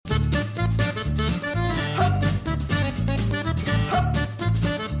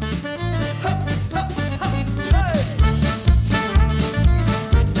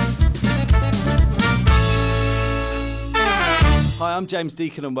I'm James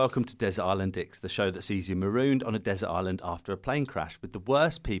Deacon and welcome to Desert Island Dicks, the show that sees you marooned on a desert island after a plane crash with the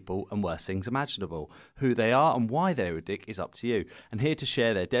worst people and worst things imaginable. Who they are and why they're a dick is up to you. And here to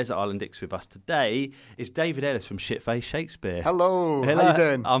share their Desert Island Dicks with us today is David Ellis from Shitface Shakespeare. Hello. How you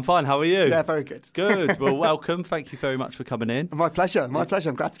doing? I'm fine, how are you? Yeah, very good. Good, well welcome, thank you very much for coming in. My pleasure, I'm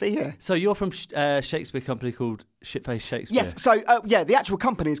glad to be here. So you're from Shakespeare company called Shitface Shakespeare? Yes, so the actual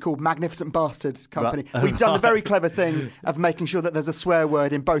company is called Magnificent Bastards Company. Right. We've done the very clever thing of making sure that there's a swear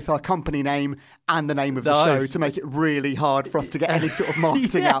word in both our company name and the name of the show to make it really hard for us to get any sort of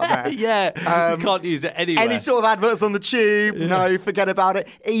marketing out there. Yeah, you can't use it anywhere. Any sort of adverts on the tube, no, forget about it.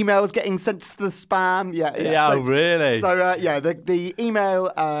 Emails getting sent to the spam, So, really? So, the email,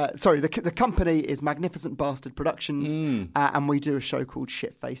 the company is Magnificent Bastard Productions, and we do a show called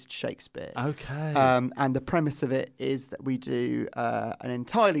Shitfaced Shakespeare. Okay. And the premise of it is that we do an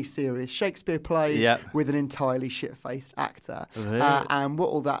entirely serious Shakespeare play with an entirely shit-faced actor. Really? And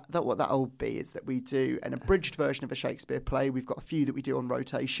what that'll be is that we do an abridged version of a Shakespeare play. We've got a few that we do on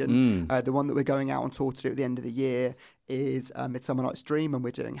rotation. The one that we're going out on tour to do at the end of the year is Midsummer Night's Dream, and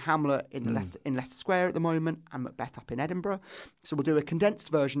we're doing Hamlet in Leicester Square at the moment and Macbeth up in Edinburgh. So we'll do a condensed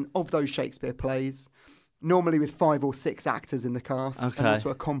version of those Shakespeare plays, normally with 5 or 6 actors in the cast, and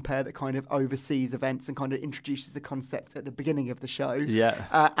also a compere that kind of oversees events and kind of introduces the concept at the beginning of the show.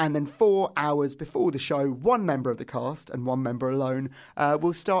 And then 4 hours before the show, one member of the cast and one member alone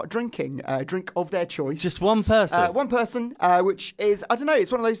will start drinking, a drink of their choice. Just one person? One person, which is, I don't know,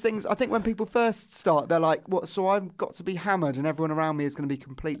 it's one of those things, I think when people first start, they're like, what, so I've got to be hammered and everyone around me is going to be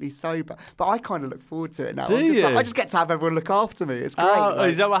completely sober. But I kind of look forward to it now. I just get to have everyone look after me. It's great. Oh,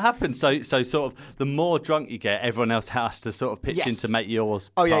 is that what happens? So sort of the more drunk you get, everyone else has to sort of pitch in to make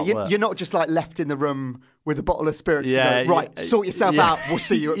yours. Oh yeah, work. You're not just like left in the room with a bottle of spirits. Sort yourself out. We'll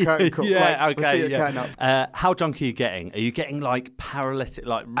see you at curtain call. We'll see you at curtain up. How drunk are you getting? Are you getting like paralytic,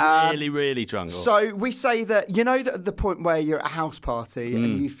 like really, really drunk? Or? So we say that, you know, the point where you're at a house party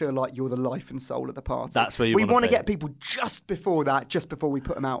and you feel like you're the life and soul of the party. That's where we want to get people just before we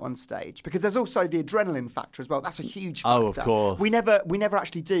put them out on stage, because there's also the adrenaline factor as well. That's a huge factor. Oh, of course. We never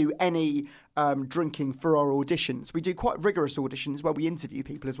actually do any drinking for our auditions. We do quite rigorous auditions where we interview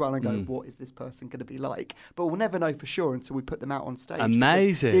people as well and go, what is this person going to be like? But we'll never know for sure until we put them out on stage.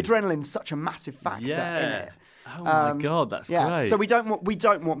 Amazing. The adrenaline's such a massive factor in it. Oh my God, that's great. So we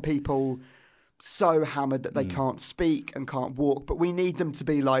don't want people so hammered that they can't speak and can't walk, but we need them to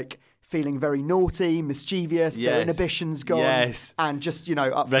be like feeling very naughty, mischievous, their inhibitions gone, and just,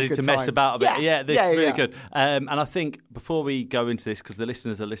 up ready for a good to mess time. about a bit. Yeah, this is really good. And I think before we go into this, because the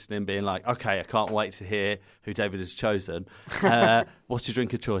listeners are listening being like, okay, I can't wait to hear who David has chosen. What's your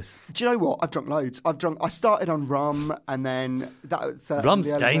drink of choice? Do you know what? I've drunk loads. I started on rum, and then that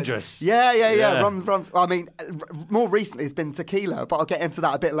rum's dangerous. Yeah. Rum's. Well, I mean, more recently it's been tequila, but I'll get into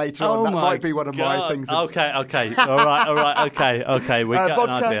that a bit later on. That might be one of my things. Okay. All right. Okay. We got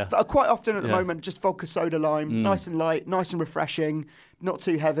vodka, an idea. Quite often at the moment, just vodka, soda, lime, nice and light, nice and refreshing. Not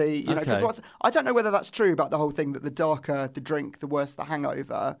too heavy, because I don't know whether that's true about the whole thing, that the darker the drink, the worse the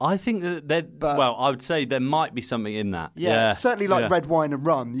hangover. I think that I would say there might be something in that. Yeah. Certainly like red wine and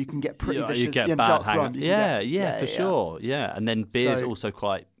rum, you can get pretty vicious. You get bad dark hangover. rum. For sure. Yeah, and then beer's also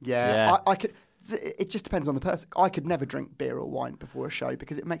quite. I could. It just depends on the person. I could never drink beer or wine before a show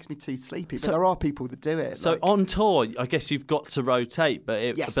because it makes me too sleepy. But there are people that do it. So on tour, I guess you've got to rotate,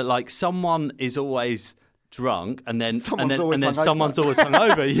 but like someone is always drunk, and then someone's always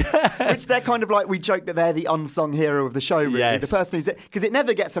hungover. Which they're kind of like, we joke that they're the unsung hero of the show, really. The person who's, because it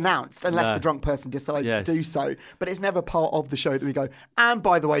never gets announced unless the drunk person decides to do so, but it's never part of the show that we go, and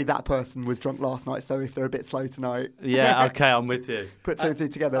by the way, that person was drunk last night, so if they're a bit slow tonight, I'm with you, put 2 and 2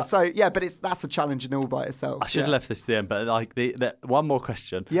 together. So but that's a challenge in all by itself. I should have left this to the end, but like the one more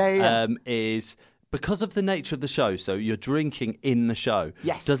question is, because of the nature of the show, so you're drinking in the show.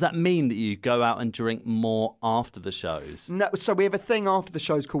 Yes. Does that mean that you go out and drink more after the shows? No. So we have a thing after the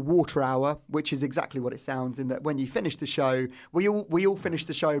shows called Water Hour, which is exactly what it sounds. In that when you finish the show, we all finish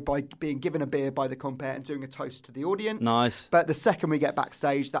the show by being given a beer by the compere and doing a toast to the audience. Nice. But the second we get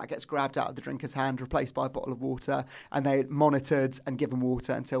backstage, that gets grabbed out of the drinker's hand, replaced by a bottle of water, and they're monitored and given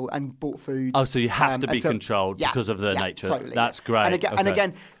water and bought food. Oh, so you have to be controlled because of the nature. Totally. That's great. And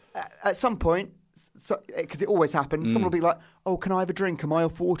again, at some point, because it always happens, someone will be like, oh, can I have a drink? Am I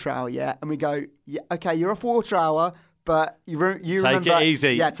off Water Hour yet? And we go, yeah, okay, you're off Water Hour, but you remember... Take it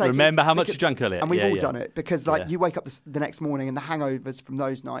easy. Remember how much you drank earlier. And we've all done it, because you wake up the next morning and the hangovers from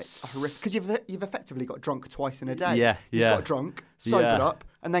those nights are horrific, because you've effectively got drunk twice in a day. You've got drunk, sobered up,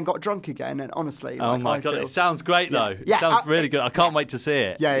 and then got drunk again. And honestly, Oh like, my I God, feel, it sounds great though. Yeah, It sounds really good. I can't wait to see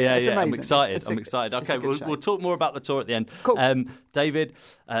it. Yeah, it's amazing. I'm excited. It's I'm a excited. Okay, good show. we'll talk more about the tour at the end. Cool. David,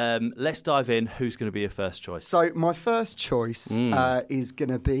 let's dive in. Who's going to be your first choice? So my first choice is going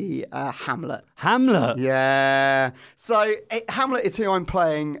to be Hamlet. Hamlet. Yeah. So Hamlet is who I'm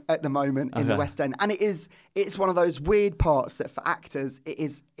playing at the moment in the West End, and it's one of those weird parts that for actors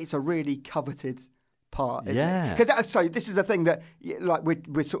it's a really coveted part, isn't it? Because so this is the thing that like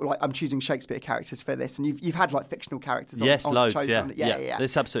we're sort of like I'm choosing Shakespeare characters for this, and you've had like fictional characters on loads. shows. Yeah.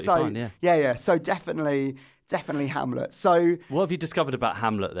 It's absolutely fine. Yeah. So definitely Hamlet. So what have you discovered about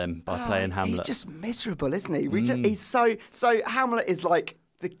Hamlet then by playing Hamlet? He's just miserable, isn't he? He's so Hamlet is like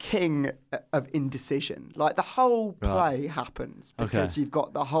the king of indecision. Like the whole play happens because you've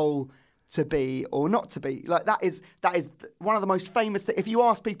got the whole to be or not to be. Like that is one of the most famous things. If you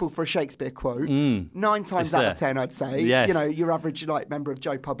ask people for a Shakespeare quote, 9 times out of 10, I'd say, your average like member of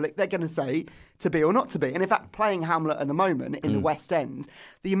Joe Public, they're going to say to be or not to be. And in fact, playing Hamlet at the moment in the West End,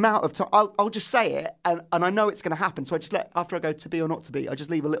 the amount of time, I'll just say it, and I know it's going to happen. So I just after I go to be or not to be, I just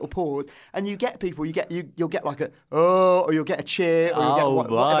leave a little pause, and you get people, you'll get like a oh, or you'll get a cheer, or you'll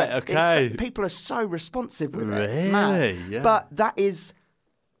get whatever. Okay. People are so responsive with it. It's Really? mad. Yeah. But that is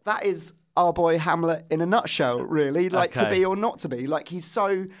our boy Hamlet in a nutshell, really. Like to be or not to be. Like he's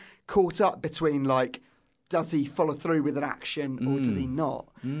so caught up between like, does he follow through with an action or does he not?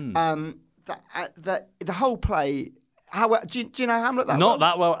 The whole play. Do you know Hamlet that well? Not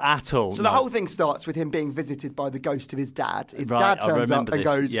that well at all. So the whole thing starts with him being visited by the ghost of his dad. His Right, dad turns up and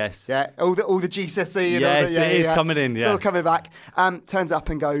goes, all the GCSE and all the, it is coming in, It's all coming back. Turns up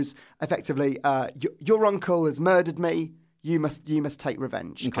and goes, effectively, your uncle has murdered me. You must take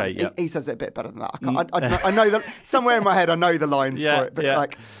revenge. Okay, he says it a bit better than that. I know that somewhere in my head I know the lines for it. But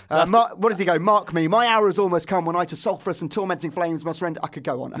like, what does he go? Mark me, my hour has almost come when I to sulphurous and tormenting flames must render. I could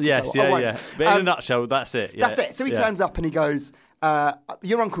go on. But in a nutshell, that's it. That's it. So he turns up and he goes,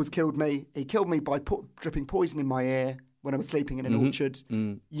 your uncle's killed me. He killed me by dripping poison in my ear when I was sleeping in an orchard.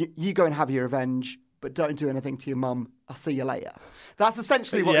 You go and have your revenge, but don't do anything to your mum. I'll see you later. That's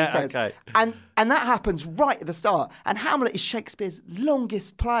essentially what he says. Okay. And that happens right at the start. And Hamlet is Shakespeare's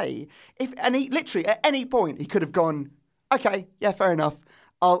longest play. And he literally, at any point, he could have gone, okay, yeah, fair enough.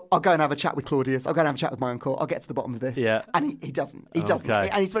 I'll go and have a chat with Claudius. I'll go and have a chat with my uncle. I'll get to the bottom of this. Yeah. And he doesn't. He doesn't. Okay.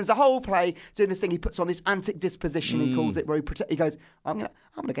 And he spends the whole play doing this thing. He puts on this antic disposition, he calls it, where he goes, I'm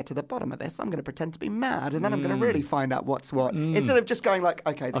gonna get to the bottom of this. I'm gonna pretend to be mad, and then I'm gonna really find out what's what. Instead of just going like,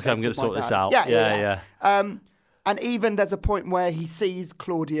 okay, I'm gonna sort this out. Yeah. And even there's a point where he sees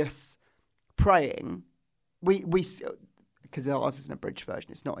Claudius praying. We because ours is an abridged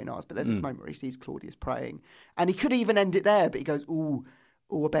version. It's not in ours, but there's this moment where he sees Claudius praying, and he could even end it there, but he goes, "Ooh,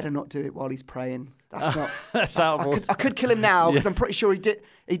 I better not do it while he's praying. That's not. I could kill him now because I'm pretty sure he did.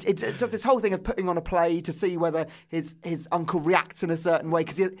 He does this whole thing of putting on a play to see whether his uncle reacts in a certain way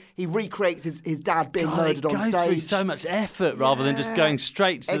because he recreates his dad being murdered on stage. It goes through so much effort rather than just going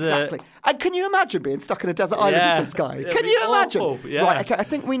straight to exactly. And can you imagine being stuck in a desert island with this guy? Can you imagine? Awful. Yeah. Right. Okay. I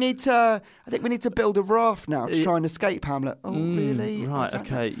think we need to build a raft now to try and escape Hamlet. Oh, really? Right.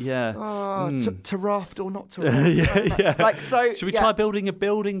 Okay. Yeah. Oh, to raft or not to raft? yeah. Like so. Should we try building a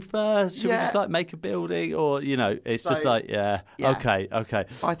building first? Should we just like make a building, or it's just like okay.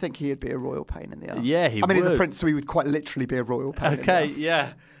 I think he'd be a royal pain in the ass. Yeah, he would. I mean, he's a prince, so he would quite literally be a royal pain in the ass.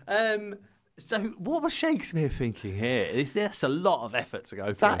 Yeah. So what was Shakespeare thinking here? That's a lot of effort to go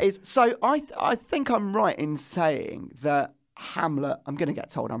through. That is. So I think I'm right in saying that Hamlet, I'm going to get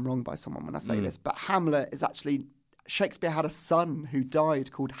told I'm wrong by someone when I say this, but Hamlet is actually, Shakespeare had a son who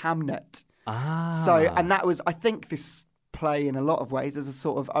died called Hamnet. So, and that was, I think this play in a lot of ways as a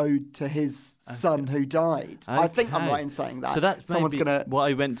sort of ode to his son who died. Okay. I think I'm right in saying that. So that's someone's gonna why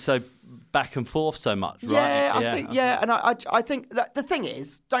he went so back and forth so much, right? Yeah, and I think that the thing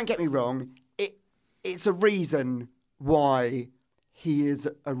is, don't get me wrong, it's a reason why he is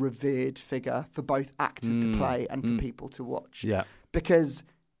a revered figure for both actors to play and for people to watch. Yeah, because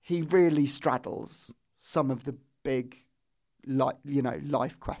he really straddles some of the big,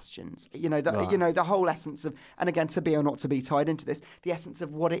 life questions. The whole essence of, and again, to be or not to be tied into this, the essence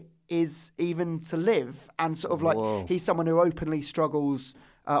of what it is even to live, and sort of like he's someone who openly struggles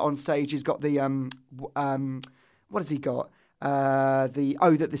on stage. He's got the what has he got?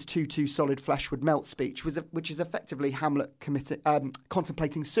 That this too solid flesh would melt speech, which is effectively Hamlet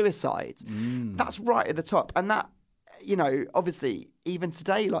contemplating suicide. That's right at the top, and that obviously even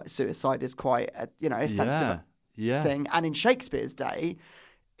today, like suicide is quite a sensitive thing, and in Shakespeare's day,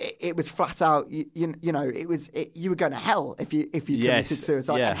 it was flat out. You were going to hell if you committed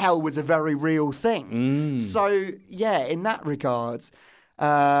suicide, and hell was a very real thing. So in that regards.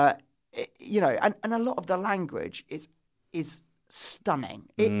 And a lot of the language is stunning.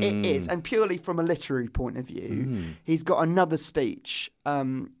 It is, and purely from a literary point of view, he's got another speech,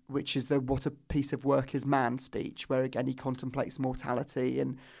 which is the "What a piece of work is man" speech, where again he contemplates mortality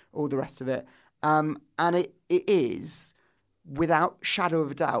and all the rest of it. And it is, without shadow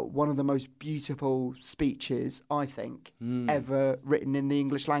of a doubt, one of the most beautiful speeches, I think, ever written in the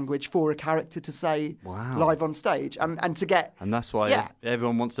English language for a character to say live on stage. And to get... And that's why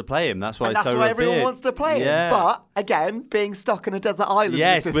everyone wants to play him. That's why that's why everyone wants to play him. But, again, being stuck on a desert island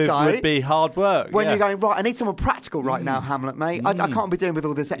with this guy... would be hard work. When you're going, right, I need someone practical right now, Hamlet, mate. I can't be dealing with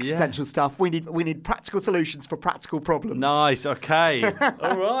all this existential stuff. We need practical solutions for practical problems. Nice, okay.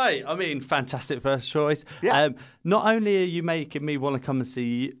 All right. I mean, fantastic first choice. Yeah. Not only are you making me want to come and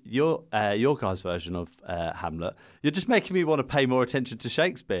see your guys' version of Hamlet, you're just making me want to pay more attention to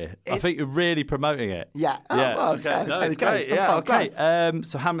Shakespeare. I think you're really promoting it. Yeah. Okay. No, it's great. Yeah, okay.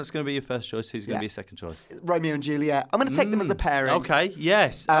 So Hamlet's going to be your first choice. Who's going to be your second choice? Romeo and Juliet. I'm going to take them as a pairing. Okay,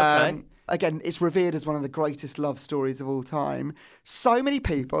 yes. Okay. Again, it's revered as one of the greatest love stories of all time. So many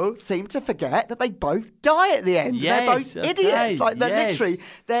people seem to forget that they both die at the end. Yes, they're both idiots. Like, they're literally,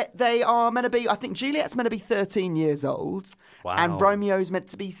 they are meant to be, I think Juliet's meant to be 13 years old. Wow. And Romeo's meant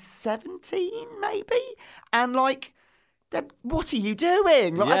to be 17, maybe. And, like, what are you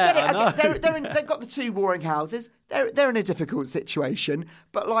doing? Like, I get it. They've got the two warring houses. They're in a difficult situation.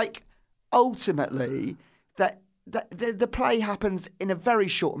 But, like, ultimately, the play happens in a very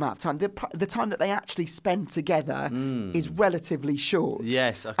short amount of time. The time that they actually spend together is relatively short.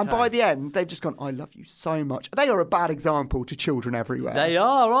 Yes, okay. And by the end, they've just gone, I love you so much. They are a bad example to children everywhere. They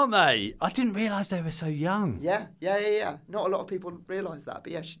are, aren't they? I didn't realise they were so young. Yeah. Not a lot of people realise that.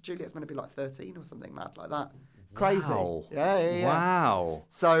 But yeah, Juliet's meant to be like 13 or something mad like that. Crazy. Wow. Yeah. Wow.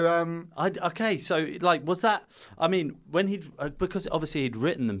 So, okay, so, like, was that... I mean, when because obviously he'd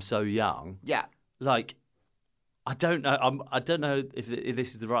written them so young. Yeah. Like... I don't know. I don't know if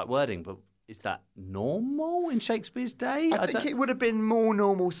this is the right wording, but is that normal in Shakespeare's day? I think it would have been more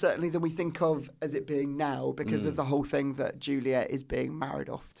normal, certainly, than we think of as it being now, because there's a whole thing that Juliet is being married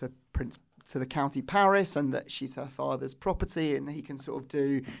off to the County Paris, and that she's her father's property, and he can sort of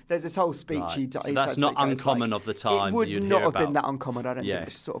do. There's this whole speech he does. So that's not uncommon of the time. It would you'd not hear have been that uncommon. I don't think.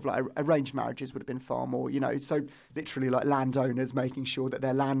 It's sort of like arranged marriages would have been far more. So literally like landowners making sure that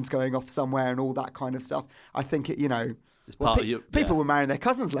their land's going off somewhere and all that kind of stuff. I think it. People were marrying their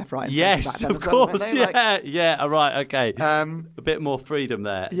cousins left, right, and yes, back of then course. As well, yeah. All right, okay. A bit more freedom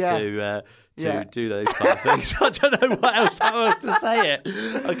there to do those kind of things. I don't know how else to say it.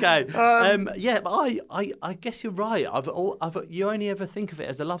 Okay. But I guess you're right. You only ever think of it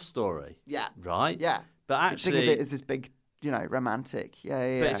as a love story. Yeah. Right. Yeah. But actually, think of it as this big, romantic.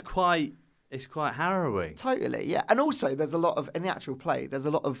 Yeah. But it's quite harrowing. Totally. Yeah. And also, there's a lot of in the actual play. There's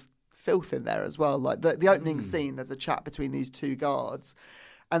a lot of filth in there as well. Like the opening scene, there's a chat between these two guards,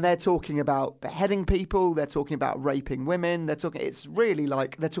 and they're talking about beheading people. They're talking about raping women. It's really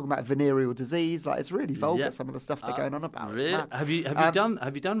like they're talking about venereal disease. Like, it's really vulgar. Some of the stuff they're going on about. Really? Have you done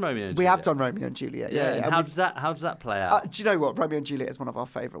Romeo and Juliet? We have done Romeo and Juliet. Yeah. And how does that play out? Do you know what? Romeo and Juliet is one of our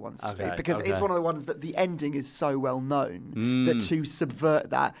favourite ones to do, because it's one of the ones that the ending is so well known that to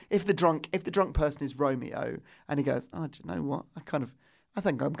subvert that, if the drunk person is Romeo and he goes, oh, do you know what? I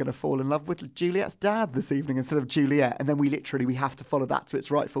think I'm going to fall in love with Juliet's dad this evening instead of Juliet. And then we have to follow that to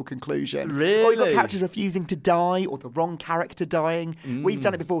its rightful conclusion. Really? Or you've got characters refusing to die, or the wrong character dying. We've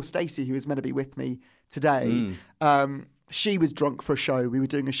done it before. Stacey, who was meant to be with me today, she was drunk for a show. We were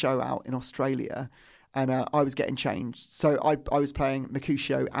doing a show out in Australia, and I was getting changed. So I was playing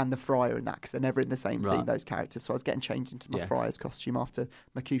Mercutio and the Friar in that, because they're never in the same scene, those characters. So I was getting changed into my Friar's costume after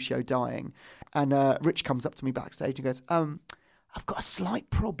Mercutio dying. And Rich comes up to me backstage and goes, I've got a slight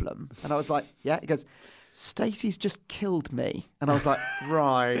problem. And I was like, yeah. He goes, Stacey's just killed me. And I was like,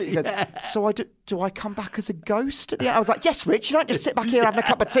 right. He goes, so do I come back as a ghost at the end? I was like, yes, Rich, you don't just sit back here having a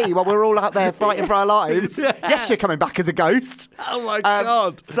cup of tea while we're all out there fighting for our lives. Yes, you're coming back as a ghost. Oh, my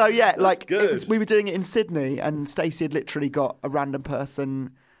God. So, yeah, we were doing it in Sydney, and Stacey had literally got a random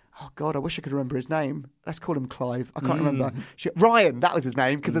person. Oh, God, I wish I could remember his name. Let's call him Clive. I can't remember. Ryan, that was his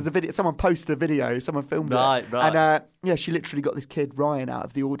name, because there's a video. Someone posted a video. Someone filmed it. Right. And, she literally got this kid, Ryan, out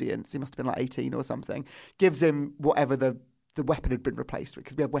of the audience. He must have been like 18 or something. Gives him whatever the weapon had been replaced with,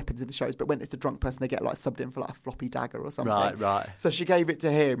 because we have weapons in the shows, but when it's the drunk person, they get like subbed in for like a floppy dagger or something. Right. So she gave it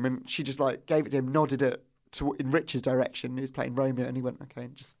to him, and she just like gave it to him, nodded it in Rich's direction. He was playing Romeo, and he went, okay,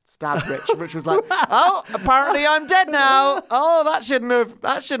 and just stabbed Rich. And Rich was like, oh, apparently I'm dead now. Oh, that shouldn't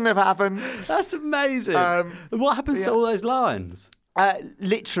have happened. That's amazing. What happens to all those lines?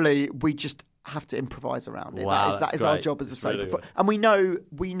 Literally, we just have to improvise around it. Wow, that is our job as a soap opera, and we know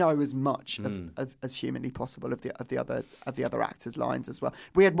as much as humanly possible of the other actors' lines as well.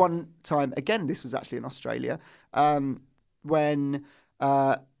 We had one time, again, this was actually in Australia, when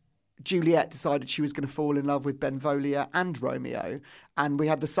Juliet decided she was going to fall in love with Benvolio and Romeo, and we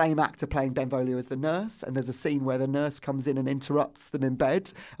had the same actor playing Benvolio as the nurse, and there's a scene where the nurse comes in and interrupts them in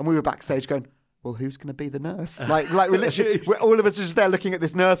bed, and we were backstage going, well, who's going to be the nurse? Like we're literally, all of us are just there looking at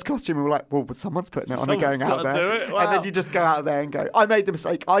this nurse costume, and we're like, well, someone's putting it on and going out there. Wow. And then you just go out there and go, I made the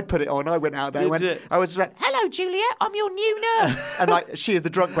mistake, I'd put it on, I went out there and I was just like, hello, Juliet, I'm your new nurse. And like, she as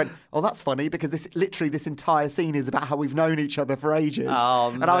the drunk went, oh, that's funny, because this entire scene is about how we've known each other for ages. Oh,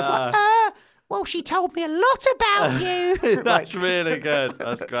 and I was like, well, she told me a lot about you. That's really good.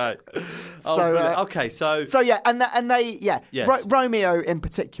 That's great. So Romeo in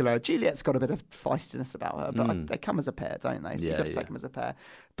particular, Juliet's got a bit of feistiness about her, but they come as a pair, don't they? So you've got to take them as a pair.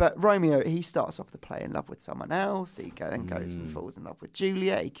 But Romeo, he starts off the play in love with someone else. He then goes and falls in love with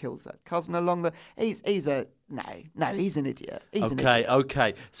Juliet. He kills her cousin along the. He's an idiot.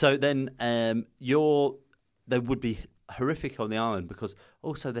 Okay. So then they would be horrific on the island because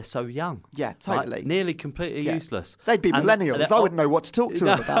also they're so young. Yeah, totally. Like, nearly completely useless. They'd be millennials. I wouldn't know what to talk to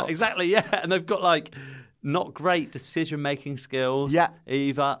them about. Exactly, yeah. And they've got like not great decision-making skills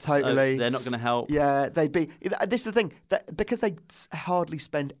either. Totally. So they're not going to help. Yeah, they'd be... This is the thing, that because they hardly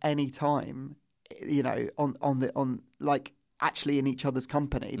spend any time, on actually in each other's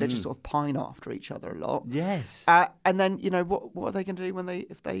company. They just sort of pine after each other a lot. Yes. And then, what are they going to do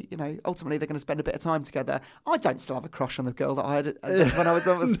if they, ultimately they're going to spend a bit of time together. I don't still have a crush on the girl that I had when I was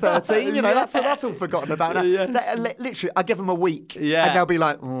 13. That's all forgotten about now. Yes. Literally, I give them a week and they'll be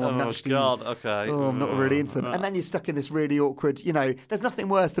like, I'm not really into them. And then you're stuck in this really awkward, there's nothing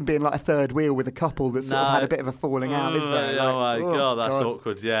worse than being like a third wheel with a couple that's sort of had a bit of a falling out, is there? Oh my God, that's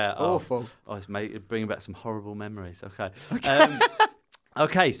awkward, yeah. Awful. It's bringing back some horrible memories. Okay.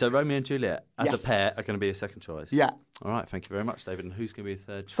 Okay, so Romeo and Juliet as a pair are going to be a second choice. Yeah. All right, thank you very much, David. And who's going to be a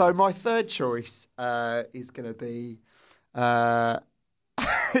third choice? So my third choice is going to be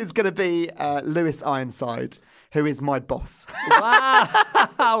Lewis Ironside, who is my boss.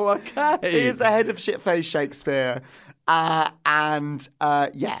 Wow. Okay. He is the head of Shitface Shakespeare,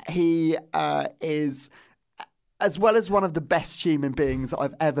 he is, as well as one of the best human beings that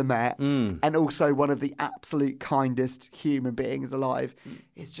I've ever met, and also one of the absolute kindest human beings alive,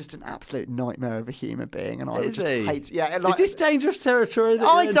 is just an absolute nightmare of a human being, and I would just hate. Yeah, is this dangerous territory?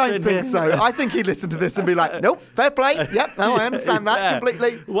 I don't think so. I think he'd listen to this and be like, "Nope, fair play. Yep, no, I understand that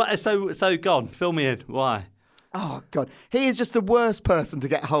completely." What? So go on, fill me in. Why? Oh, God. He is just the worst person to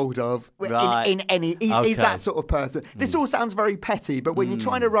get hold of in any... He's that sort of person. This all sounds very petty, but when you're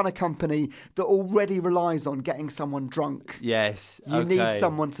trying to run a company that already relies on getting someone drunk... Yes, you need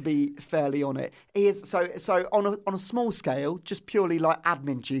someone to be fairly on it. He is... So on a small scale, just purely like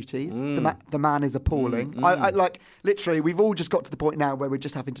admin duties, the man is appalling. I literally, we've all just got to the point now where we're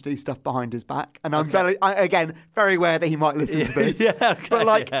just having to do stuff behind his back, and I'm very aware that he might listen to this.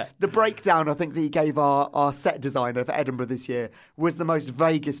 But the breakdown, I think, that he gave our set designer for Edinburgh this year was the most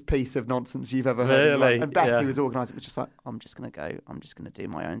vaguest piece of nonsense you've ever heard. Really? And Becky was organising. It was just like, I'm just going to do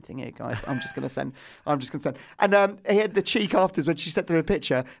my own thing here, guys. I'm just going to send. And he had the cheek afterwards when she sent through a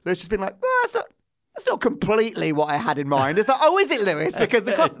picture. Lewis just been like, that's not completely what I had in mind. It's like, oh, is it, Lewis? Because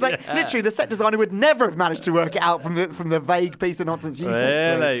literally the set designer would never have managed to work it out from the vague piece of nonsense you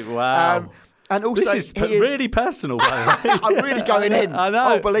sent. Really? Wow. And also, this is really personal, by the way. I'm really going in. I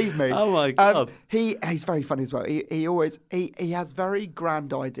know. Oh, believe me. Oh my God. He's very funny as well. He has very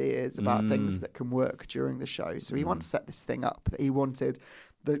grand ideas about things that can work during the show. So he once set this thing up that he wanted.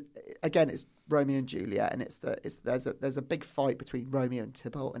 It's Romeo and Juliet, and there's a big fight between Romeo and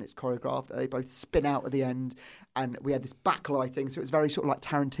Tybalt, and it's choreographed. They both spin out at the end, and we had this backlighting, so it's very sort of like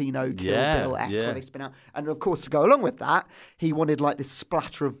Tarantino, Kill Bill-esque where they spin out. And of course, to go along with that, he wanted like this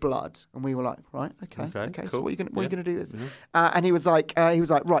splatter of blood, and we were like, right, okay. Cool. So what are you gonna do this? And he was like,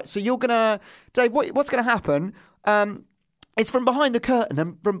 right, so you're gonna, Dave, what's gonna happen? It's from behind the curtain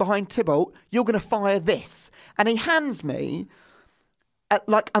and from behind Tybalt. You're gonna fire this, and he hands me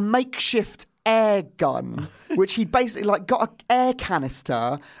like a makeshift air gun, which he basically like got an air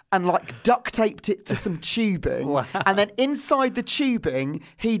canister and like duct taped it to some tubing. Wow. And then inside the tubing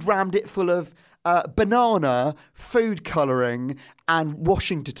he'd rammed it full of banana, food colouring and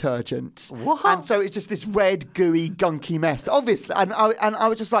washing detergent. What? And so it's just this red gooey gunky mess, obviously. And I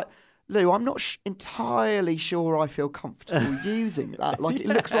was just like, Lou, I'm not entirely sure I feel comfortable using that. Like, it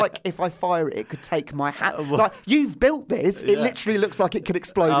looks like if I fire it, it could take my hand. Like, you've built this. It literally looks like it could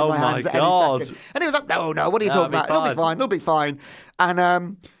explode in my hands at any second. And he was like, no, what are you talking about? It'll be fine.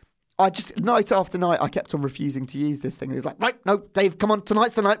 And night after night, I kept on refusing to use this thing. He was like, right, no, Dave, come on,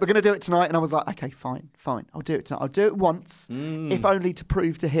 tonight's the night. We're going to do it tonight. And I was like, okay, fine. I'll do it tonight. I'll do it once, if only to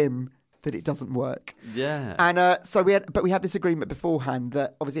prove to him that it doesn't work. Yeah. And so we had this agreement beforehand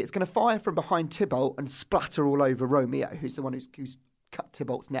that obviously it's going to fire from behind Tybalt and splatter all over Romeo, who's the one who's cut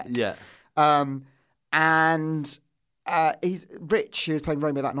Tybalt's neck. Yeah. And he's Rich, who was playing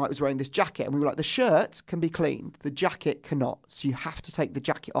Romeo that night, was wearing this jacket, and we were like, the shirt can be cleaned, the jacket cannot, so you have to take the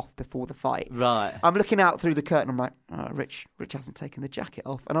jacket off before the fight. Right. I'm looking out through the curtain. I'm like, oh, Rich hasn't taken the jacket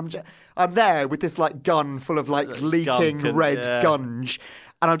off, and I'm there with this like gun full of like leaking red gunge.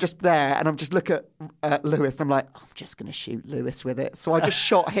 And I'm just there, and I'm just looking at Lewis, and I'm like, I'm just going to shoot Lewis with it. So I just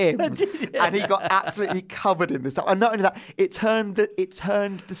shot him, and he got absolutely covered in this stuff. And not only that, it turned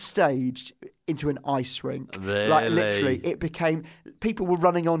the stage into an ice rink. Really? Like literally, it became, people were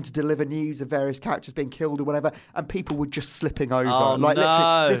running on to deliver news of various characters being killed or whatever, and people were just slipping over. Oh, like no.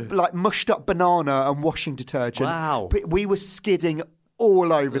 literally, this like mushed up banana and washing detergent. Wow. We were skidding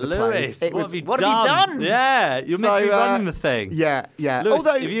all over the Lewis, place. what have you done? Yeah, you're meant to be running the thing. Yeah. Lewis,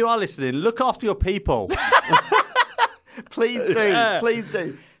 Although, if you are listening, look after your people. please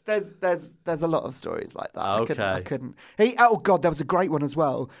do. There's a lot of stories like that. Okay. I couldn't. Oh God, there was a great one as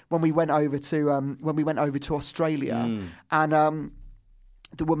well when we went over to Australia, and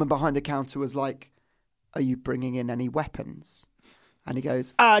the woman behind the counter was like, "Are you bringing in any weapons?" And he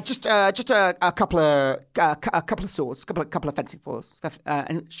goes, just a couple of swords, a couple of fencing swords.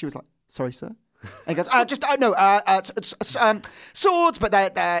 And she was like, sorry, sir. And he goes, swords, but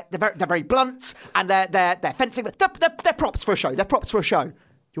they're very blunt, and they're fencing. They're props for a show. They're props for a show.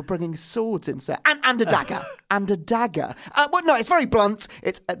 You're bringing swords in, sir, and a dagger, and a dagger. Well, no, it's very blunt.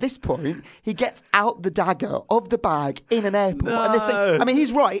 It's at this point he gets out the dagger of the bag in an airport, and this thing. I mean,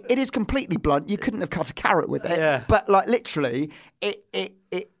 he's right. It is completely blunt. You couldn't have cut a carrot with it. Yeah. But like literally,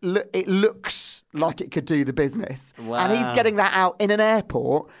 it looks like it could do the business. Wow. And he's getting that out in an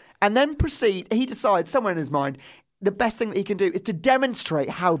airport, and then he decides somewhere in his mind, the best thing that he can do is to demonstrate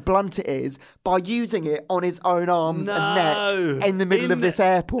how blunt it is by using it on his own arms and neck in the middle of this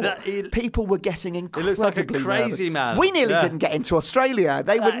airport. People were getting incredibly It looks like a crazy nervous. man. We nearly didn't get into Australia.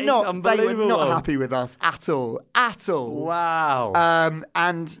 They were not happy with us at all. Wow.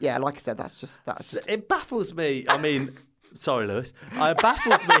 And yeah, like I said, that's just It baffles me. I mean, sorry, Lewis. It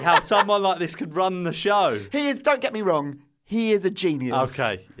baffles me how someone like this could run the show. He is. Don't get me wrong. He is a genius.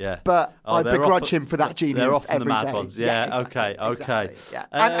 Okay, yeah. But I begrudge him for that genius they're often every the mad day. ones. Yeah, exactly, okay. Exactly,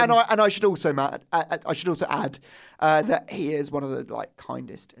 yeah. And I should also add that he is one of the like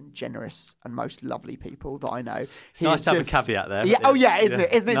kindest and generous and most lovely people that I know. It's nice to have a caveat there. Yeah. Oh yeah, isn't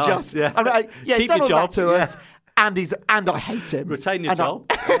it? Isn't it nice, just? Yeah. I mean, Keep he's done your all job that to us. And I hate him. Retain your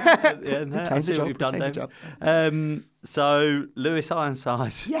job. Retain See the what you've done, job. Dave. So, Lewis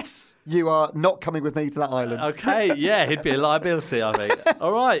Ironside. Yes, you are not coming with me to that island. Okay, yeah, he'd be a liability, I think.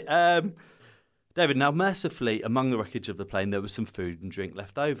 All right. David, now mercifully, among the wreckage of the plane, there was some food and drink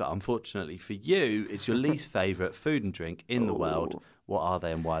left over. Unfortunately for you, it's your least favourite food and drink in the world. What are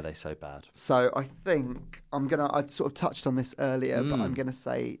they and why are they so bad? So I think I sort of touched on this earlier, but I'm gonna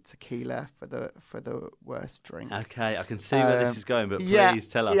say tequila for the worst drink. Okay, I can see where this is going, but please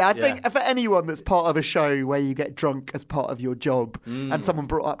tell us. Yeah, I think for anyone that's part of a show where you get drunk as part of your job, and someone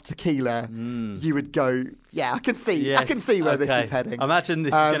brought up tequila, you would go, yeah, I can see where this is heading. Imagine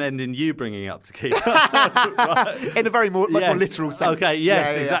this is going to end in you bringing up tequila. Right. In a very much more literal sense. Okay,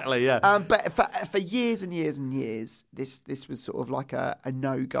 yes, exactly, yeah. But for years and years and years, this was sort of like a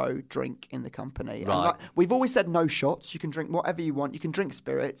no-go drink in the company. Right. And like, we've always said no shots. You can drink whatever you want. You can drink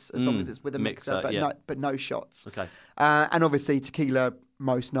spirits as long as it's with a mixer, but no shots. Okay. And obviously tequila,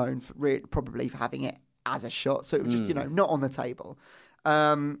 most known for probably for having it as a shot. So it was just, not on the table.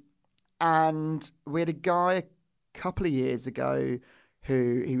 And we had a guy a couple of years ago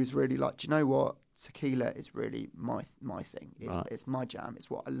who he was really like, do you know what? Tequila is really my thing. It's my jam.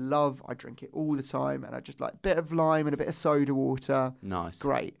 It's what I love. I drink it all the time, and I just like a bit of lime and a bit of soda water. Nice,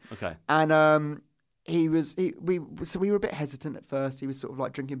 great. Okay. And we were a bit hesitant at first. He was sort of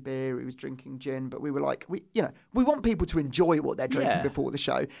like drinking beer. He was drinking gin, but we were like, we want people to enjoy what they're drinking before the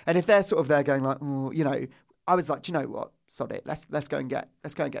show. And if they're sort of there going like, I was like, do you know what? Sod it. Let's go and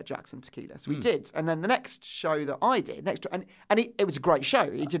get Jackson tequila. So we did, and then the next show that I did, it was a great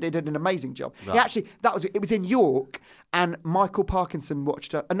show. He did an amazing job. Right. He actually it was in York, and Michael Parkinson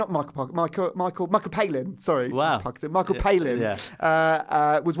watched not Michael Palin. Sorry, wow. Parkinson. Michael Palin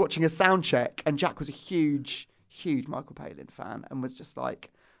was watching a sound check, and Jack was a huge Michael Palin fan, and was just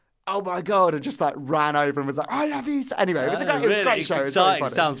like, oh my God, and just like ran over and was like, I love you. So anyway, it was a great show. It's exciting.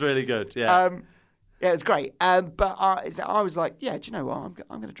 Sounds really good. Yeah. Yeah, it was great. But I was like, yeah, do you know what?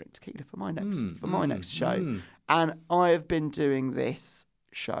 I'm going to drink tequila for my next show. And I have been doing this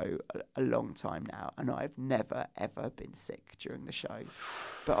show a long time now, and I've never ever been sick during the show.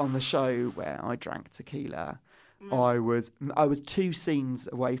 But on the show where I drank tequila, I was 2 scenes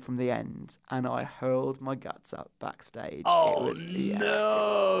away from the end, and I hurled my guts up backstage. Oh,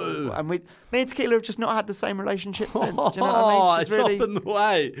 no! And me and tequila have just not had the same relationship since. Do you know what I mean? It's off and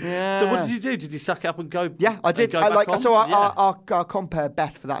away. Yeah. So what did you do? Did you suck it up and go? Yeah, I did. Our compere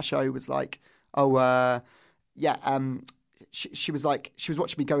Beth for that show was like, she was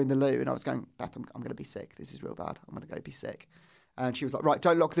watching me go in the loo, and I was going, Beth, I'm going to be sick. This is real bad. I'm going to go be sick. And she was like, right,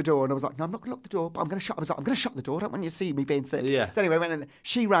 don't lock the door. And I was like, no, I'm not going to lock the door, but I'm going to shut. I was like, I'm going to shut the door. I don't want you to see me being sick. Yeah. So anyway, went in,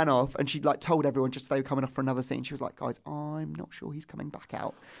 she ran off, and she like told everyone just they were coming off for another scene. She was like, guys, I'm not sure he's coming back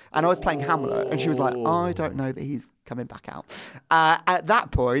out. And I was playing Hamlet, and she was like, I don't know that he's coming back out. At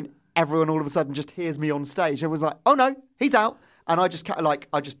that point, everyone all of a sudden just hears me on stage and was like, oh no, he's out. And I just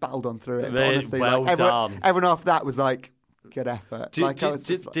battled on through it. Honestly, well done. Everyone after that was like, good effort.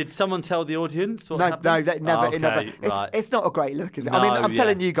 Did someone tell the audience what happened? No, never. It's not a great look, is it? No, I mean, I'm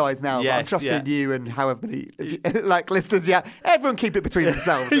telling you guys now, but I'm trusting you and however many listeners. Yeah, everyone keep it between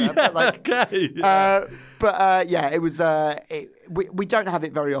themselves. It was. We don't have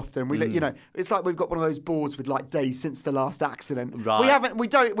it very often. It's like we've got one of those boards with like days since the last accident. Right.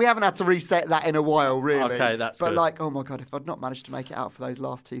 We haven't had to reset that in a while, really. Okay, that's good. But like, oh my god, if I'd not managed to make it out for those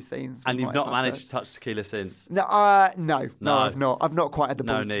last 2 scenes, and you've not managed to touch tequila since. No, I've not. I've not quite had the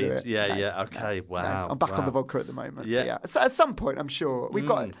balls to do it. Okay, wow. I'm back on the vodka at the moment. Yeah. So at some point, I'm sure we've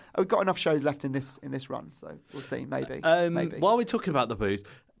got enough shows left in this run, so we'll see. Maybe. While we're talking about the booze,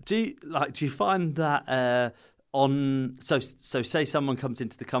 do you find that say someone comes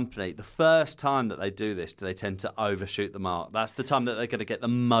into the company, the first time that they do this, do they tend to overshoot the mark? That's the time that they're going to get the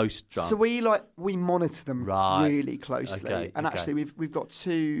most drunk. So we monitor them really closely, actually we've got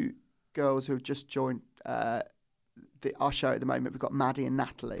 2 girls who have just joined our show at the moment. We've got Maddie and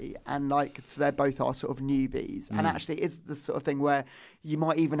Natalie, and so they're both our sort of newbies. And actually, it's the sort of thing where you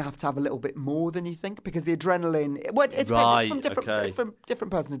might even have to have a little bit more than you think, because the adrenaline. Well, it's from different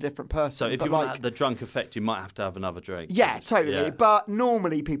person to different person. So if you want the drunk effect, you might have to have another drink. Yeah, totally. Yeah. But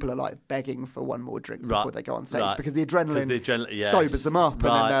normally people are like begging for one more drink before they go on stage, because the adrenaline sobers them up,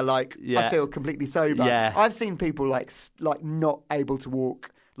 and then they're like, I feel completely sober. Yeah. I've seen people like not able to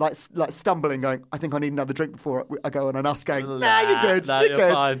walk. Like stumbling, going, I think I need another drink before I go on, and us going, nah, you're good, you're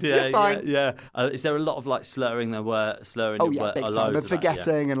good, fine. You're fine. Yeah. Is there a lot of slurring their words? Big time, and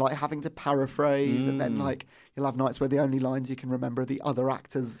forgetting, and having to paraphrase, and then you'll have nights where the only lines you can remember are the other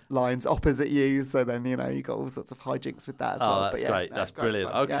actors' lines opposite you, so then you've got all sorts of hijinks with that as well. That's great. That's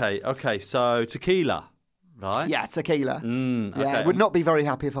brilliant. Okay. So tequila, right? Yeah, tequila. Okay. Yeah, would not be very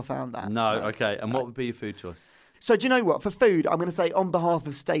happy if I found that. No. Okay. And what would be your food choice? So do you know what? For food, I'm going to say on behalf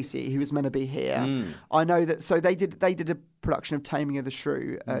of Stacey, who is meant to be here, I know that. So they did a production of Taming of the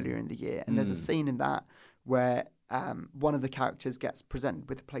Shrew earlier in the year, and there's a scene in that where one of the characters gets presented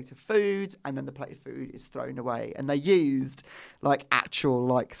with a plate of food, and then the plate of food is thrown away, and they used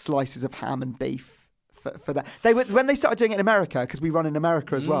actual slices of ham and beef. For that, when they started doing it in America, because we run in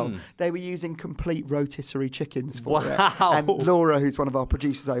America as well, they were using complete rotisserie chickens for it. And Laura, who's one of our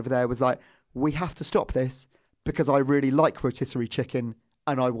producers over there, was like, "We have to stop this, because I really like rotisserie chicken,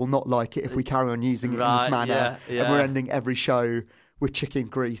 and I will not like it if we carry on using it in this manner." Yeah. And we're ending every show with chicken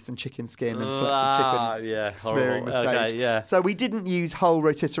grease and chicken skin and flecks of chicken smearing the stage. Okay, so we didn't use whole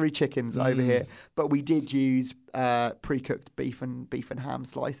rotisserie chickens over here, but we did use pre-cooked beef and ham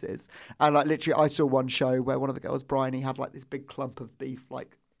slices. And literally, I saw one show where one of the girls, Bryony, had this big clump of beef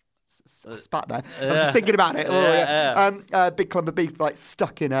spat there. I'm just thinking about it. A big clump of beef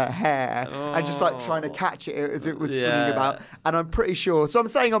stuck in her hair, and just trying to catch it as it was swinging about. And I'm pretty sure. So I'm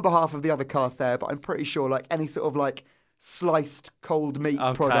saying on behalf of the other cast there, but I'm pretty sure any sort of sliced cold meat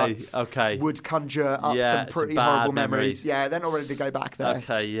products would conjure up some pretty horrible memories. Yeah, they're not ready to go back there.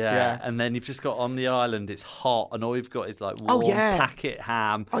 Okay, yeah. And then you've just got on the island, it's hot, and all you've got is warm packet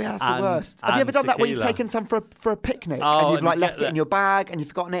ham. Oh yeah, that's the worst. Have you ever done that where you've taken some for a picnic, and you've left it in your bag, and you've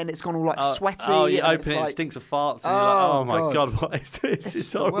forgotten it, and it's gone all sweaty? Oh, you open it, it stinks of farts, and you're like, oh my God, what is this?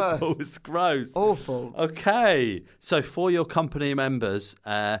 It's horrible. It's gross. Awful. Okay, so for your company members,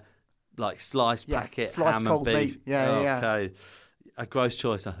 sliced packet ham and beef. Meat. Yeah. Okay. A gross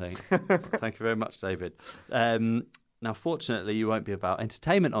choice, I think. Thank you very much, David. Now, fortunately, you won't be about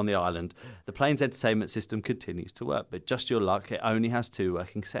entertainment on the island. The plane's entertainment system continues to work, but just your luck, it only has 2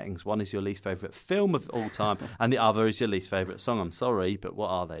 working settings. One is your least favourite film of all time, and the other is your least favourite song. I'm sorry, but what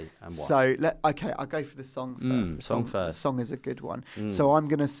are they and why? So, I'll go for the song first. Song first. The song is a good one. So I'm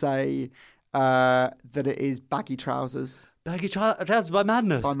going to say that it is Baggy Trousers. Baggy Trousers by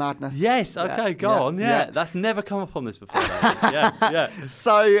Madness. By Madness. Yes, okay, go on. Yeah, that's never come up on this before. yeah.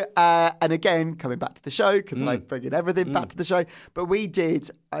 So, and again, coming back to the show, because I bring in everything back to the show, but we did,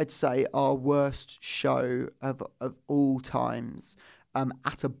 I'd say, our worst show of all times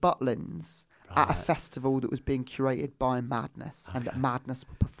at a Butlins, at a festival that was being curated by Madness and that Madness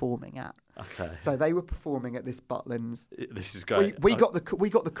were performing at. Okay. So they were performing at this Butlins. This is great. We got the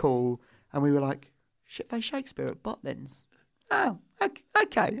call and we were like, Shitface Shakespeare at Butlins. Oh,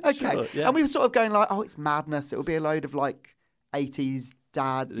 okay. Sure, yeah. And we were sort of going like, oh, it's Madness. It'll be a load of like 80s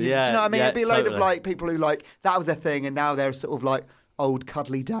dad. Yeah, do you know what I mean? yeah, It'd be a load totally. of like people who like, that was their thing. And now they're sort of like old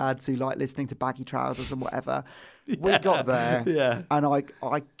cuddly dads who like listening to Baggy Trousers and whatever. We got there. And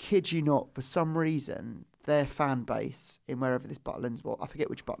I kid you not, for some reason, their fan base in wherever this Butlins was, I forget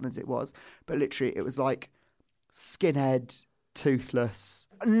which Butlins it was, but literally it was like skinhead, toothless,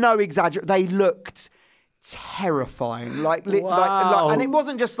 no exaggeration. They looked terrifying. Like, and it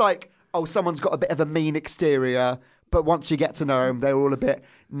wasn't just like, oh, someone's got a bit of a mean exterior, but once you get to know them, they're all a bit.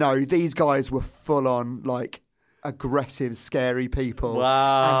 No, these guys were full on like aggressive, scary people.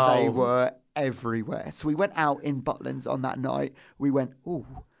 Wow. And they were everywhere. So we went out in Butlins on that night. We went, ooh,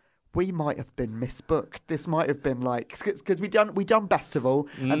 we might have been misbooked. This might have been like, because we done Bestival,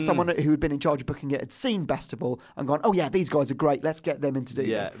 and someone who had been in charge of booking it had seen Bestival and gone, oh yeah, these guys are great. Let's get them in to do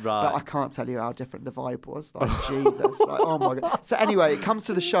this. Right. But I can't tell you how different the vibe was. Like, Jesus, like, oh my God. So anyway, it comes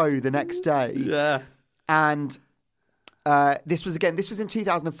to the show the next day. Yeah. And this was in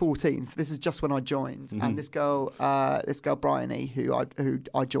 2014. So this is just when I joined. And this girl Bryony, who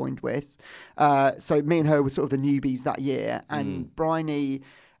I joined with. So me and her were sort of the newbies that year. And Bryony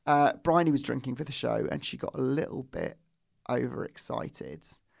was drinking for the show, and she got a little bit overexcited,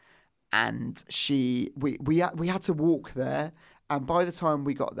 and we had to walk there. And by the time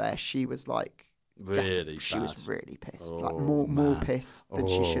we got there, she was like, she was really pissed, like more pissed than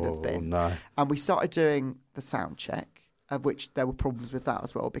she should have been. No. And we started doing the sound check, of which there were problems with that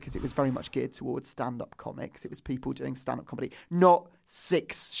as well, because it was very much geared towards stand-up comics. It was people doing stand-up comedy, not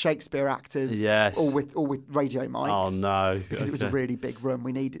 6 Shakespeare actors, all with radio mics. Oh no! Because it was a really big room.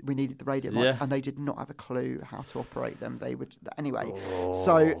 We needed the radio mics, and they did not have a clue how to operate them. They would anyway.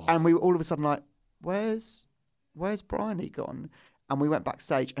 So, and we were all of a sudden like, where's Bryony gone? And we went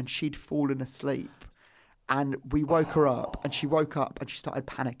backstage, and she'd fallen asleep, and we woke her up, and she woke up and she started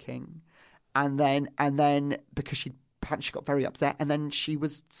panicking, and then because she got very upset, and then she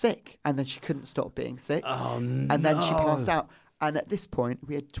was sick, and then she couldn't stop being sick. Oh no! And then she passed out. And at this point,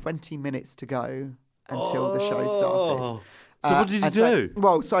 we had 20 minutes to go until the show started. So what did you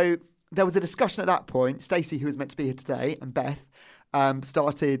do? So there was a discussion at that point. Stacey, who was meant to be here today, and Beth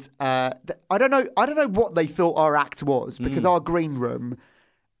started. I don't know what they thought our act was, because our green room,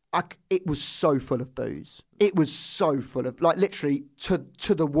 it was so full of booze. It was so full of, like, literally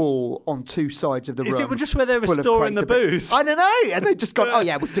to the wall on 2 sides of the room. Is it just where they were storing the booze? I don't know. And they'd just gone, oh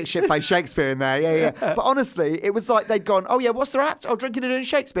yeah, we'll stick Shitface Shakespeare in there. Yeah. But honestly, it was like they'd gone, oh yeah, what's their act? Oh, drinking and doing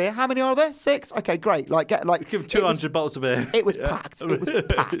Shakespeare. How many are there? 6. Okay, great. Like, give them 200 bottles of beer. It was packed. It was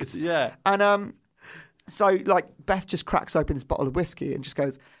packed. Yeah. And so like Beth just cracks open this bottle of whiskey and just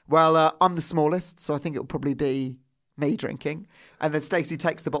goes, well, I'm the smallest, so I think it'll probably be me drinking. And then Stacey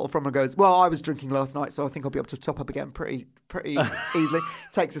takes the bottle from her and goes, well, I was drinking last night, so I think I'll be able to top up again pretty easily.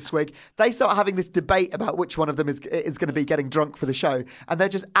 Takes a swig. They start having this debate about which one of them is going to be getting drunk for the show. And they're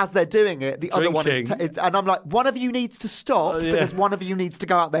just, as they're doing it, the other one is... and I'm like, one of you needs to stop because one of you needs to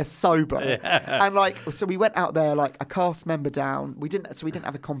go out there sober. Yeah. And like, so we went out there like a cast member down. We didn't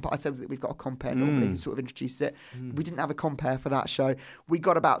have a compare. I said that we've got a compare normally, sort of introduce it. We didn't have a compare for that show. We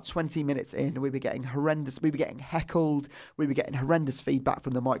got about 20 minutes in. We were getting horrendous. We were getting heckled. We were getting horrendous feedback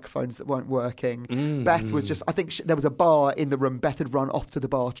from the microphones that weren't working. Beth was just, I think there was a bar in the room. Beth had run off to the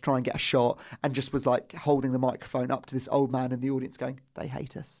bar to try and get a shot and just was like holding the microphone up to this old man in the audience going, they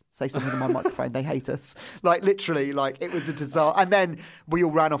hate us. Say something to my microphone. They hate us. Like literally, like it was a disaster. And then we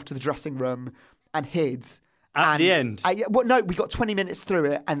all ran off to the dressing room and hid. At the end? No, we got 20 minutes through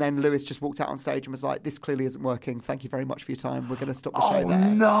it, and then Lewis just walked out on stage and was like, this clearly isn't working. Thank you very much for your time. We're going to stop the show there.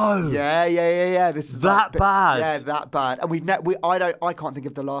 Oh, no. Yeah. This is that bad? Yeah, that bad. And I can't think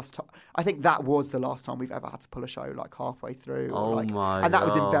of the last time. I think that was the last time we've ever had to pull a show like halfway through. And that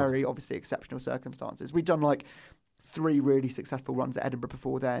was in very, obviously, exceptional circumstances. We'd done like 3 really successful runs at Edinburgh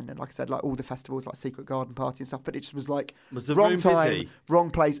before then, and like I said, like all the festivals like Secret Garden Party and stuff, but it just was like wrong time, busy? Wrong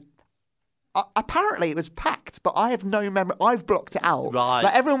place. Apparently it was packed, but I have no memory. I've blocked it out. Right.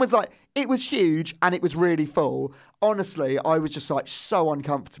 Like everyone was like, it was huge and it was really full. Honestly, I was just like so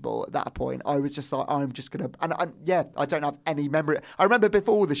uncomfortable at that point. I was just like, I'm just going to... And I don't have any memory. I remember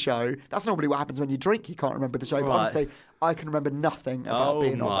before the show, that's normally what happens when you drink. You can't remember the show. But honestly, I can remember nothing about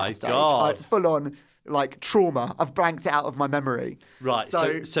being on that stage. God. Full on... like trauma. I've blanked it out of my memory. Right.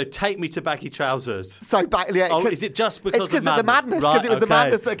 So take me to baggy trousers. So is it just because it's because of the madness? Because it was the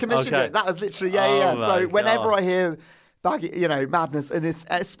madness that commissioned it. That was literally So whenever I hear baggy, madness, and it's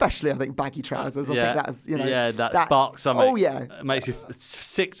especially I think baggy trousers. I think that's that sparks something. Oh yeah, it makes you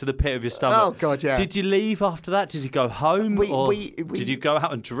sick to the pit of your stomach. Oh god, yeah. Did you leave after that? Did you go home, did you go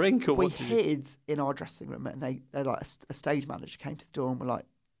out and drink, or we hid in our dressing room, and they like a stage manager came to the door and were like,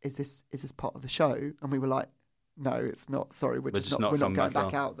 Is this part of the show? And we were like, no, it's not. Sorry, we're not going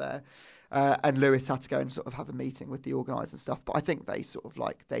back out there. And Lewis had to go and sort of have a meeting with the organisers and stuff. But I think they sort of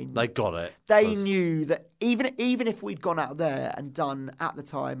like they got it. They knew that even if we'd gone out there and done at the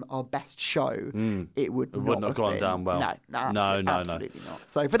time our best show, it would not have gone down well. No, absolutely not.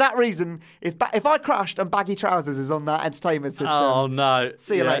 So for that reason, if I crashed and baggy trousers is on that entertainment system, oh no,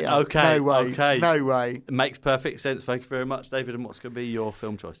 see you later. Okay, no way. It makes perfect sense. Thank you very much, David. And what's going to be your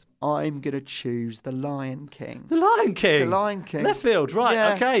film choice? I'm going to choose The Lion King. The Lion King. The Lion King. Left field, right?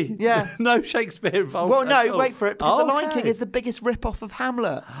 Yeah. Okay. Yeah. No Shakespeare involved. Well, no, wait for it, because The Lion King is the biggest rip-off of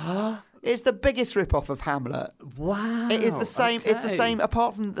Hamlet. It's the biggest rip-off of Hamlet. Wow. It is the same. Okay. It's the same.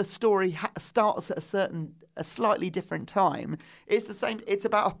 Apart from the story starts at a slightly different time. It's the same. It's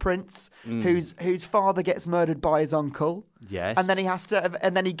about a prince whose father gets murdered by his uncle. Yes. And then he has to.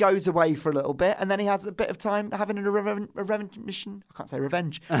 And then he goes away for a little bit. And then he has a bit of time having a revenge mission. I can't say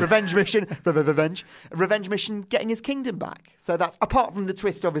revenge. Revenge mission. Revenge mission. Getting his kingdom back. So that's apart from the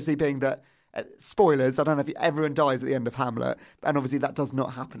twist, obviously being that. Spoilers, I don't know if everyone dies at the end of Hamlet, and obviously that does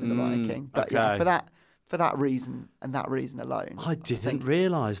not happen in The Lion King. But yeah, for that reason and that reason alone. I didn't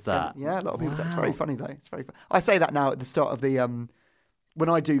realise that. Yeah, a lot of people. That's very funny though. It's very fun. I say that now at the start of the when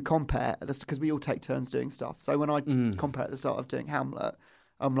I do compare, because we all take turns doing stuff. So when I compare at the start of doing Hamlet,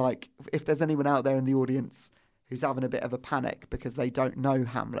 I'm like, if there's anyone out there in the audience who's having a bit of a panic because they don't know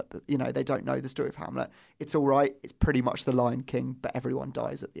Hamlet, but they don't know the story of Hamlet, it's all right. It's pretty much The Lion King, but everyone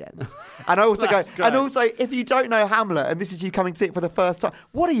dies at the end. And I also go, and also if you don't know Hamlet and this is you coming to see it for the first time,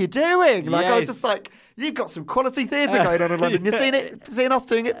 what are you doing? Like I was just like, you've got some quality theatre going on in London. You're seeing us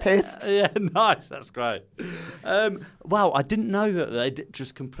doing it pissed. Yeah, nice. That's great. Wow, I didn't know that they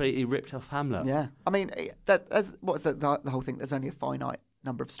just completely ripped off Hamlet. Yeah, I mean, what's the whole thing? There's only a finite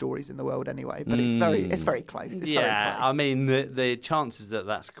number of stories in the world anyway, but it's very close. It's very close. I mean the chances that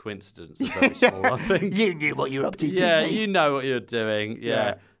that's a coincidence are very small. I think you knew what you're up to. Yeah, Disney. you know what you're doing.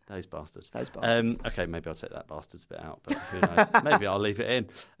 Yeah. Those bastards. Okay, maybe I'll take that bastards bit out, but who knows? Maybe I'll leave it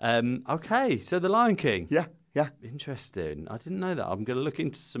in. Okay, so The Lion King. Yeah. Interesting. I didn't know that. I'm going to look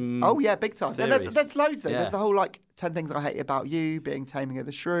into some. Oh yeah, big time. There's loads though. Yeah. There's the whole 10 Things I Hate About You, being Taming of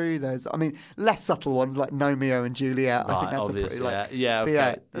the Shrew. There's, less subtle ones like Romeo and Juliet. Right, I think that's obvious, a pretty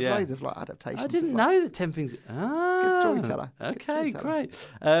okay. There's loads of adaptations. I didn't know that 10 Things. Good storyteller. Okay, great.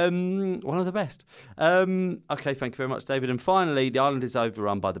 One of the best. Okay, thank you very much, David. And finally, the island is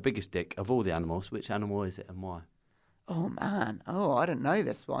overrun by the biggest dick of all the animals. Which animal is it and why? Oh man. Oh, I don't know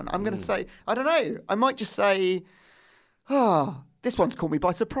this one. I'm going to say, I don't know. I might just say. This one's caught me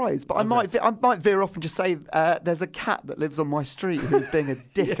by surprise, but okay. I might veer off and just say there's a cat that lives on my street who's being a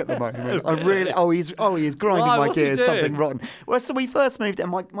dick at the moment. I'm really he is grinding my gears, something rotten. Well, so we first moved in.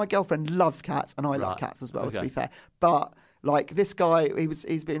 My girlfriend loves cats, and I love cats as well. Okay. To be fair, but this guy,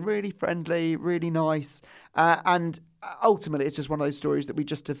 he's been really friendly, really nice, and ultimately it's just one of those stories that we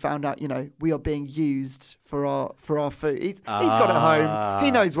just have found out. We are being used for our food. He's got it home.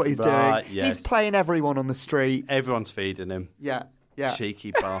 He knows what he's doing. Yes. He's playing everyone on the street. Everyone's feeding him. Yeah.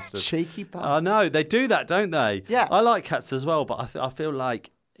 Cheeky bastard. Cheeky bastard. I know they do that, don't they? Yeah. I like cats as well, but I feel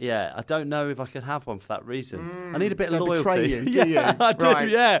like. Yeah, I don't know if I can have one for that reason. I need a bit of loyalty. Betray you, do you? I do, right.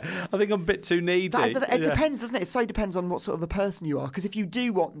 Yeah. I think I'm a bit too needy. It depends, doesn't it? It so depends on what sort of a person you are. Because if you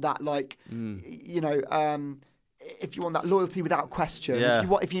do want that, if you want that loyalty without question,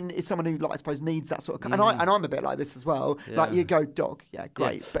 if someone who I suppose needs that sort of, and I'm a bit like this as well. Yeah. You go dog,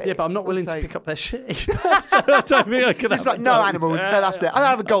 great, but I'm not willing to pick up their shit. So I don't think I can. It's like no animals. No, that's it. I'll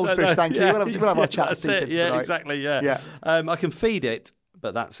have a goldfish, thank you. We'll have our chat. That's it. Yeah, exactly. Yeah. I can feed it,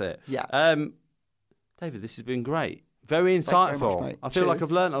 but that's it. Yeah. David, this has been great. Very insightful. Much, I feel like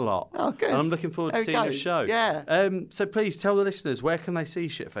I've learnt a lot. Oh, good. And I'm looking forward to seeing your show. Yeah. So please tell the listeners, where can they see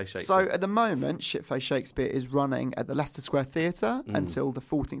Shitface Shakespeare? So at the moment, Shitface Shakespeare is running at the Leicester Square Theatre until the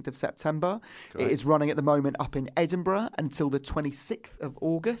 14th of September. Great. It is running at the moment up in Edinburgh until the 26th of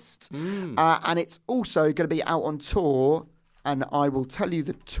August. And it's also going to be out on tour and I will tell you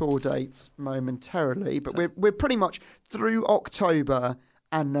the tour dates momentarily. But we're pretty much through October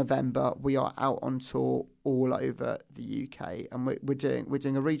and November. We are out on tour all over the UK, and we're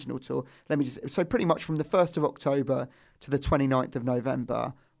doing a regional tour. So pretty much from the 1st of October to the 29th of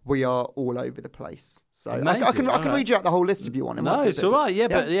November, we are all over the place. So I can read you out the whole list if you want. No, it's all right. Yeah,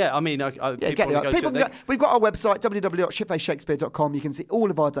 but I mean, we've got our website, www.shitfaceshakespeare.com. You can see all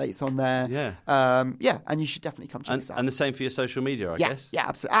of our dates on there. Yeah. And you should definitely come check us out. And the same for your social media, I guess. Yeah,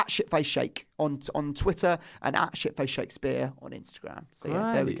 absolutely. At Shitfaceshake on Twitter and at Shitfaceshakespeare on Instagram. So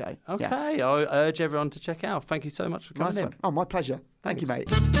yeah, there we go. Okay, I urge everyone to check out. Thank you so much for coming in. Oh, my pleasure. Thank you,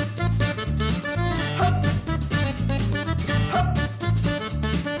 mate.